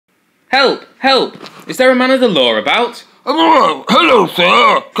Help! Help! Is there a man of the law about? Hello,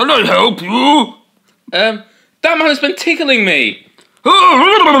 sir. Can I help you? That man has been tickling me.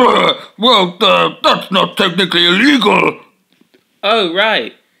 Well, that's not technically illegal. Oh,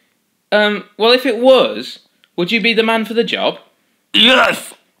 right. Well, if it was, would you be the man for the job?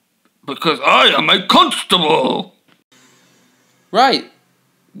 Yes, because I am a constable. Right.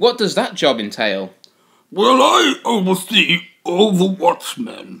 What does that job entail? Well, I oversee all the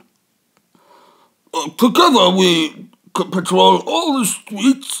watchmen. Together we patrol all the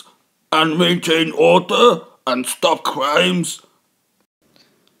streets and maintain order and stop crimes.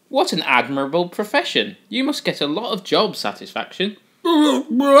 What an admirable profession. You must get a lot of job satisfaction.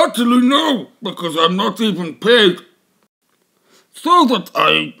 Well, actually no, because I'm not even paid. So that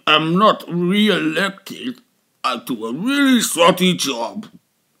I am not re-elected, I do a really shoddy job.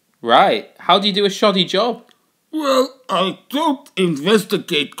 Right. How do you do a shoddy job? Well, I don't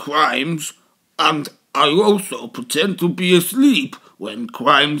investigate crimes, and I also pretend to be asleep when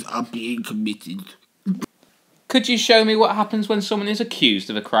crimes are being committed. Could you show me what happens when someone is accused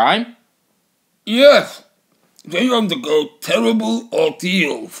of a crime? Yes, they undergo terrible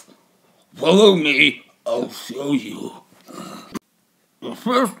ordeals. Follow me, I'll show you. The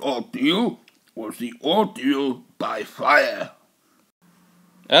first ordeal was the ordeal by fire.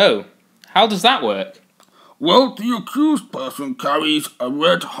 Oh, how does that work? Well, the accused person carries a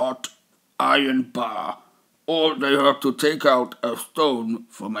red-hot iron bar, or they have to take out a stone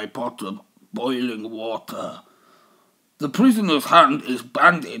from a pot of boiling water. The prisoner's hand is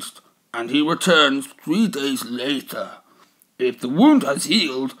bandaged, and he returns 3 days later. If the wound has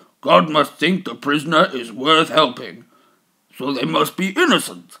healed, God must think the prisoner is worth helping, so they must be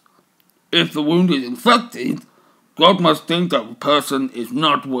innocent. If the wound is infected, God must think that the person is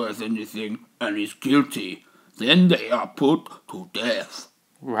not worth anything and is guilty. Then they are put to death.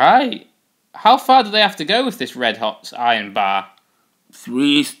 Right. How far do they have to go with this red-hot iron bar?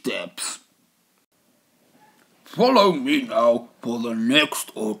 3 steps. Follow me now for the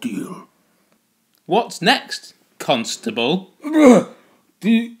next ordeal. What's next, constable?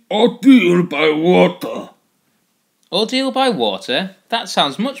 The ordeal by water. Ordeal by water? That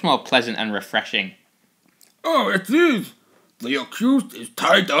sounds much more pleasant and refreshing. Oh, it is. The accused is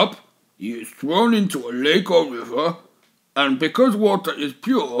tied up, he is thrown into a lake or river, and because water is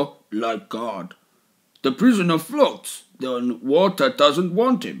pure, like God, the prisoner floats, then water doesn't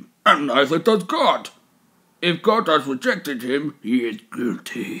want him, and neither does God. If God has rejected him, he is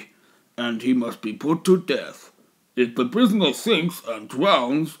guilty, and he must be put to death. If the prisoner sinks and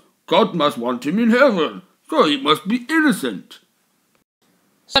drowns, God must want him in heaven, so he must be innocent.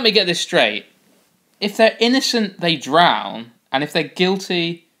 So let me get this straight. If they're innocent, they drown, and if they're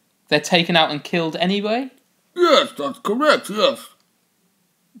guilty, they're taken out and killed anyway? Yes, that's correct, yes.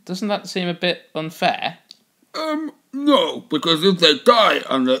 Doesn't that seem a bit unfair? No, because if they die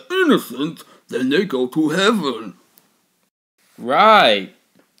and they're innocent, then they go to heaven. Right.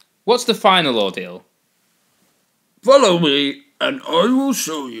 What's the final ordeal? Follow me, and I will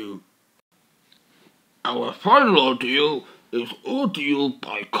show you. Our final ordeal is ordeal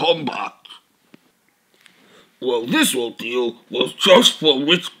by combat. Well, this ordeal was just for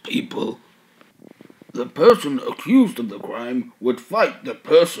rich people. The person accused of the crime would fight the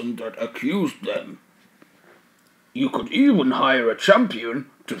person that accused them. You could even hire a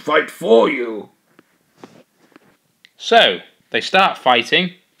champion to fight for you. So, they start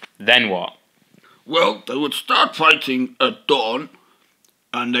fighting, then what? Well, they would start fighting at dawn,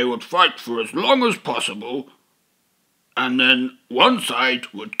 and they would fight for as long as possible, and then one side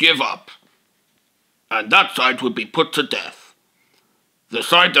would give up, and that side would be put to death. The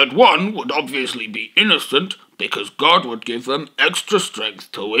side that won would obviously be innocent, because God would give them extra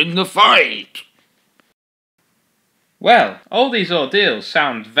strength to win the fight. Well, all these ordeals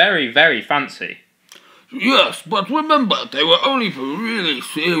sound very, very fancy. Yes, but remember, they were only for really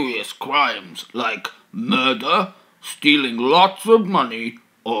serious crimes, like murder, stealing lots of money,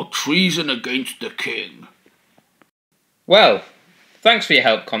 or treason against the king. Well, thanks for your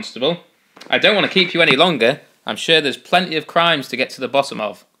help, Constable. I don't want to keep you any longer. I'm sure there's plenty of crimes to get to the bottom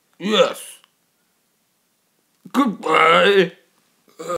of. Yes. Goodbye.